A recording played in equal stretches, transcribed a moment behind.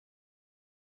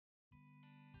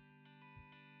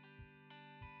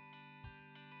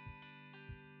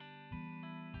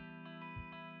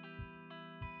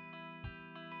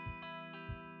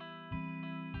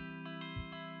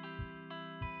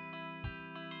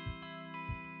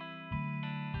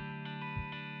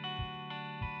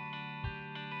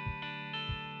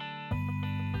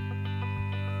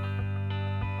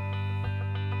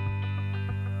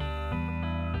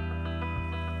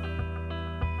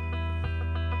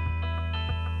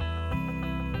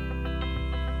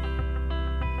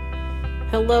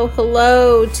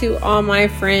Hello to all my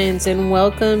friends, and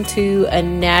welcome to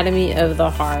Anatomy of the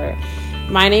Heart.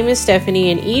 My name is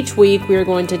Stephanie, and each week we are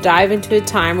going to dive into a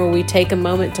time where we take a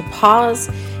moment to pause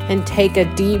and take a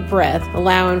deep breath,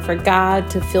 allowing for God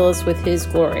to fill us with His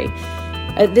glory.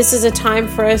 This is a time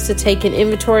for us to take an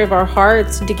inventory of our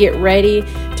hearts, to get ready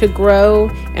to grow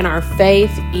in our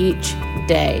faith each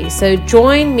day. So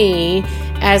join me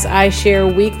as I share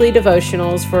weekly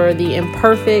devotionals for the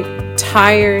imperfect,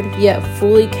 tired, yet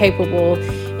fully capable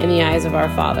in the eyes of our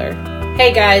Father.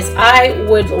 Hey guys, I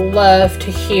would love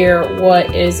to hear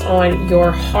what is on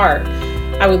your heart.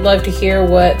 I would love to hear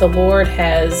what the Lord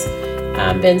has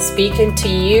been speaking to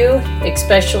you,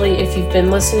 especially if you've been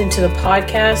listening to the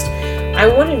podcast. I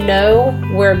want to know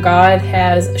where God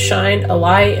has shined a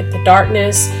light in the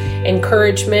darkness,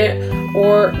 encouragement,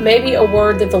 or maybe a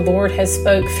word that the Lord has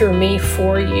spoke through me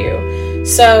for you.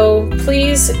 So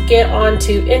please get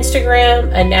onto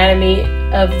Instagram, Anatomy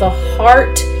of the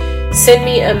Heart. Send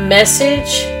me a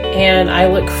message, and I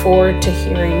look forward to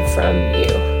hearing from you.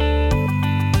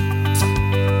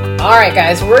 All right,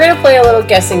 guys, we're going to play a little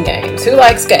guessing games. Who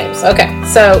likes games? Okay,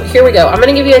 so here we go. I'm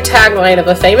going to give you a tagline of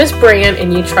a famous brand,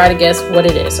 and you try to guess what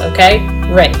it is, okay?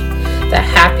 Ready? The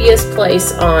happiest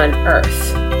place on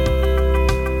earth.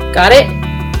 Got it?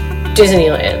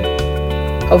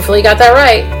 Disneyland. Hopefully you got that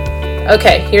right.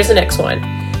 Okay, here's the next one.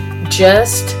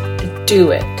 Just do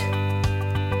it.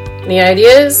 Any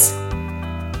ideas?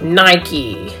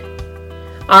 Nike.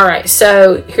 All right,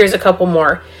 so here's a couple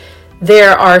more. There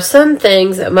are some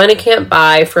things that money can't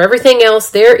buy. For everything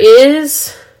else, there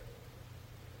is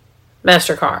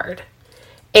MasterCard.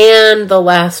 And the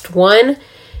last one,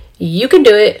 you can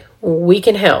do it. We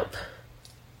can help.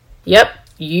 Yep,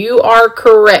 you are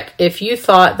correct if you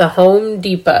thought the Home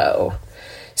Depot.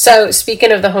 So,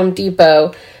 speaking of the Home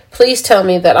Depot, please tell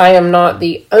me that I am not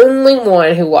the only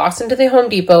one who walks into the Home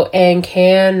Depot and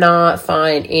cannot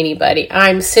find anybody.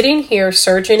 I'm sitting here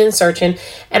searching,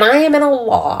 and I am in a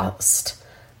lost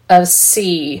of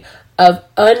sea of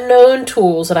unknown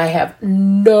tools that I have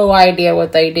no idea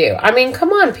what they do. I mean, come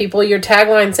on, people. Your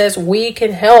tagline says, we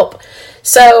can help.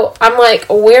 So, I'm like,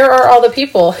 where are all the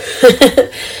people?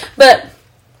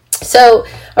 So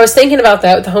I was thinking about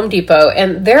that with the Home Depot,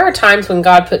 and there are times when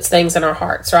God puts things in our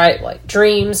hearts, right? Like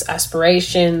dreams,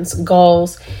 aspirations,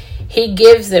 goals. He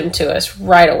gives them to us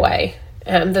right away.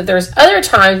 And that there's other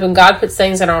times when God puts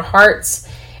things in our hearts,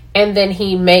 and then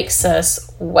He makes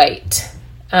us wait.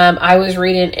 I was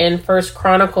reading in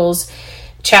Chronicles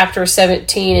chapter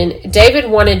 17, and David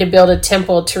wanted to build a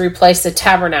temple to replace the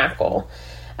tabernacle.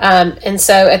 And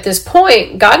so at this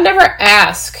point, God never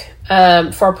asked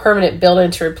for a permanent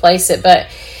building to replace it. But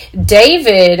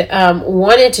David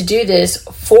wanted to do this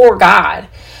for God.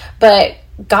 But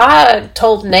God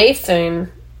told Nathan,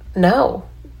 no,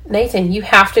 Nathan, you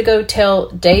have to go tell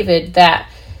David that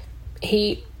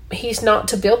he's not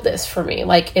to build this for me.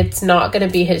 Like, it's not going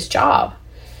to be his job.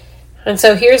 And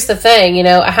so here's the thing,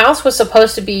 a house was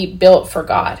supposed to be built for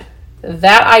God.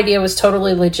 That idea was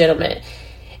totally legitimate.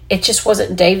 It just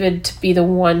wasn't David to be the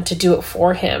one to do it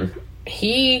for him.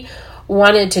 He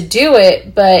wanted to do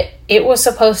it, but it was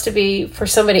supposed to be for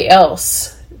somebody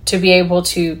else to be able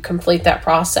to complete that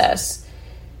process.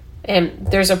 And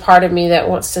there's a part of me that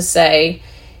wants to say,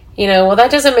 well,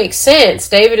 that doesn't make sense.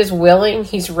 David is willing,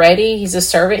 he's ready, he's a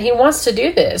servant, he wants to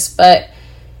do this, but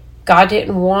God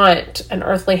didn't want an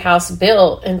earthly house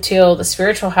built until the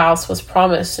spiritual house was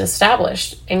promised and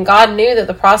established. And God knew that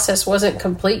the process wasn't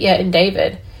complete yet in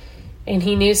David. And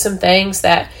He knew some things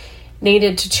that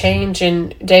needed to change in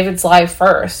David's life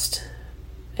first.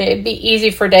 It'd be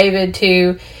easy for David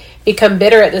to become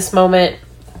bitter at this moment.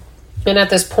 And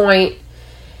at this point,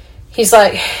 he's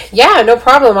like, yeah, no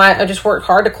problem. I just worked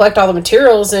hard to collect all the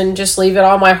materials and just leave it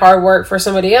all my hard work for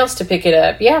somebody else to pick it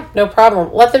up. Yeah, no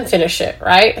problem. Let them finish it,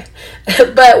 right?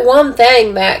 But one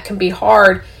thing that can be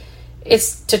hard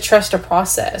is to trust a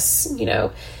process.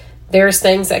 There's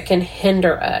things that can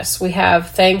hinder us. We have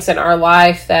things in our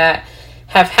life that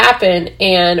have happened,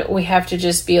 and we have to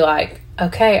just be like,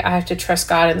 okay, I have to trust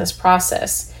God in this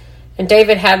process. And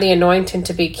David had the anointing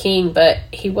to be king, but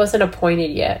he wasn't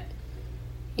appointed yet.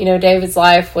 David's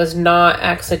life was not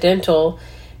accidental.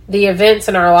 The events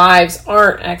in our lives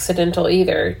aren't accidental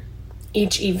either.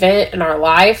 Each event in our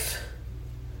life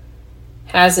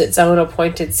has its own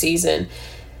appointed season.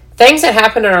 Things that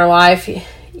happen in our life,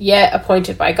 yet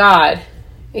appointed by God.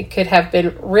 It could have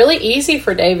been really easy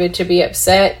for David to be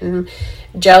upset and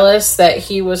jealous that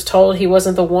he was told he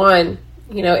wasn't the one.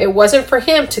 It wasn't for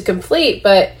him to complete,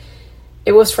 but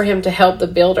it was for him to help the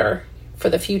builder for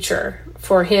the future,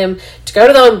 for him to go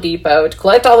to the Home Depot, to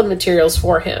collect all the materials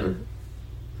for him.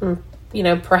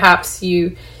 perhaps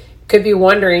you could be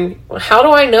wondering, how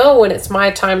do I know when it's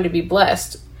my time to be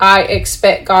blessed? I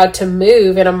expect God to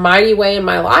move in a mighty way in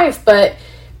my life, but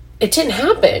it didn't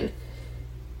happen.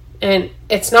 And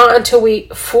it's not until we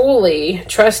fully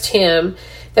trust Him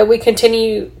that we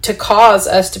continue to cause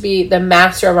us to be the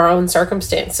master of our own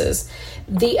circumstances.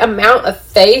 The amount of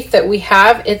faith that we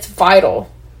have, it's vital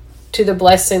to the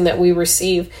blessing that we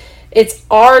receive. It's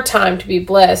our time to be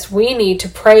blessed. We need to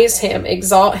praise Him,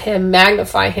 exalt Him,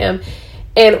 magnify Him,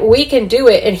 and we can do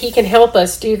it, and He can help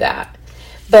us do that.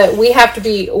 But we have to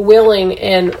be willing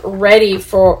and ready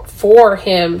for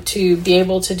Him to be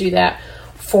able to do that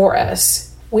for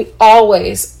us. We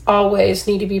always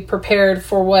need to be prepared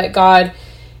for what God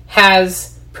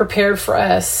has prepared for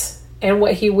us and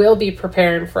what He will be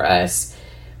preparing for us.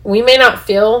 We may not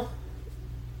feel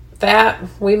that.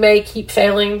 We may keep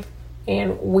failing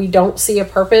and we don't see a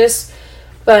purpose,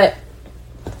 but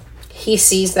He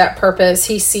sees that purpose.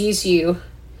 He sees you.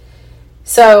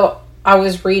 So I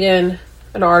was reading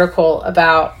an article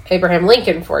about Abraham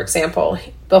Lincoln, for example.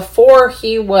 Before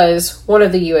he was one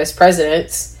of the U.S.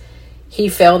 presidents, he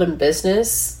failed in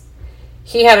business.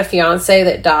 He had a fiance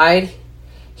that died.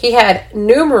 He had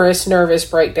numerous nervous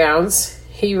breakdowns.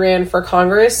 He ran for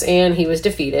Congress and he was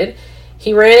defeated.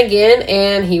 He ran again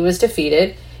and he was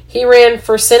defeated. He ran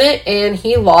for Senate and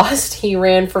he lost. He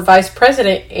ran for vice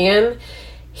president and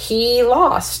he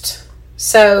lost.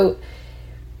 So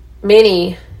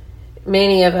many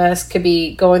of us could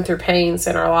be going through pains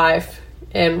in our life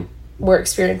and we're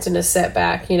experiencing a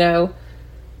setback.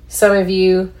 Some of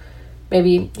you,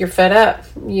 maybe you're fed up.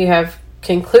 You have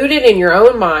concluded in your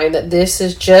own mind that this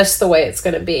is just the way it's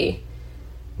going to be.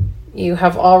 You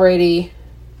have already,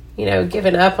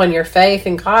 given up on your faith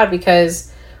in God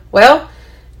because,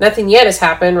 nothing yet has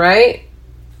happened, right?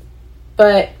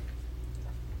 But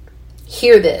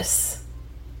hear this.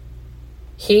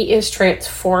 He is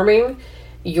transforming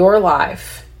your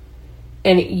life,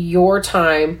 and your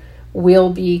time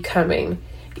will be coming.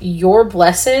 Your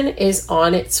blessing is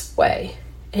on its way.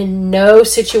 And no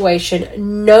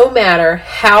situation, no matter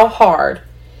how hard,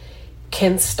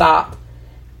 can stop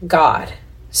God.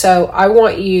 So I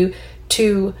want you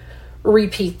to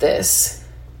repeat this.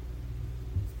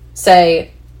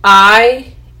 Say,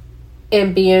 I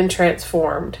am being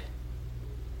transformed.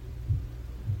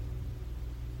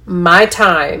 My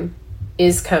time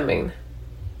is coming.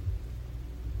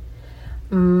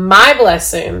 My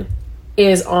blessing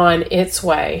is on its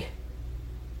way.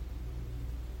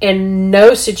 And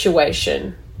no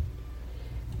situation,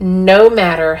 no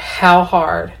matter how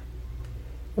hard,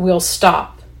 will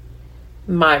stop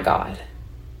my God.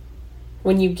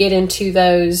 When you get into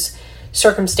those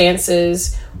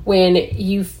circumstances, when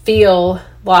you feel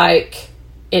like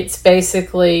it's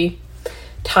basically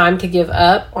time to give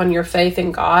up on your faith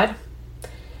in God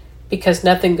because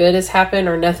nothing good has happened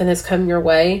or nothing has come your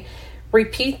way,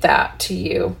 repeat that to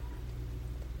you.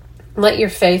 Let your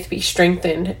faith be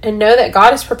strengthened and know that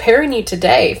God is preparing you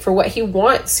today for what He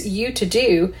wants you to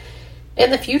do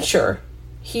in the future.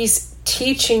 He's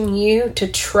teaching you to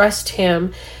trust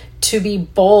Him, to be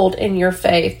bold in your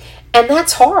faith. And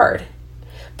that's hard.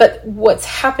 But what's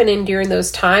happening during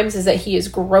those times is that He is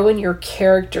growing your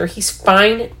character. He's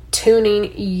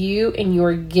fine-tuning you and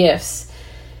your gifts.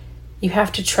 You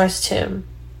have to trust Him.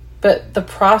 But the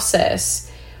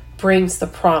process brings the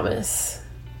promise.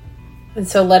 And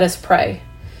so let us pray.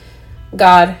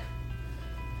 God,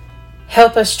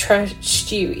 help us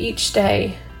trust You each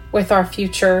day with our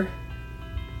future.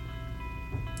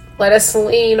 Let us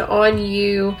lean on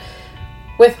You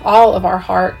with all of our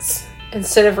hearts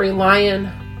instead of relying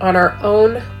on our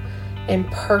own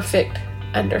imperfect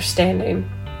understanding.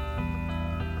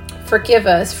 Forgive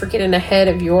us for getting ahead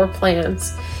of Your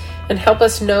plans and help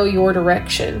us know Your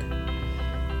direction.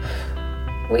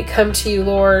 We come to You,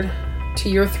 Lord, to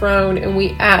Your throne, and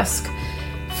we ask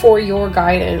for Your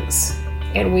guidance,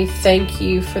 and we thank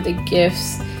You for the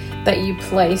gifts that You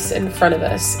place in front of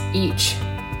us each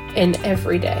and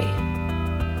every day.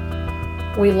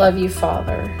 We love You,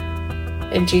 Father.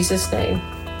 In Jesus' name,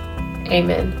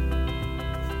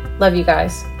 amen. Love you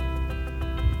guys.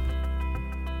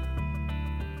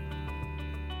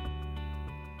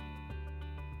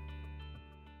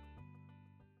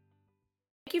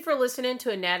 Thank you for listening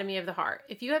to Anatomy of the Heart.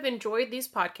 If you have enjoyed these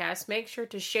podcasts, make sure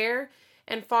to share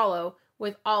and follow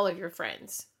with all of your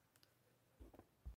friends.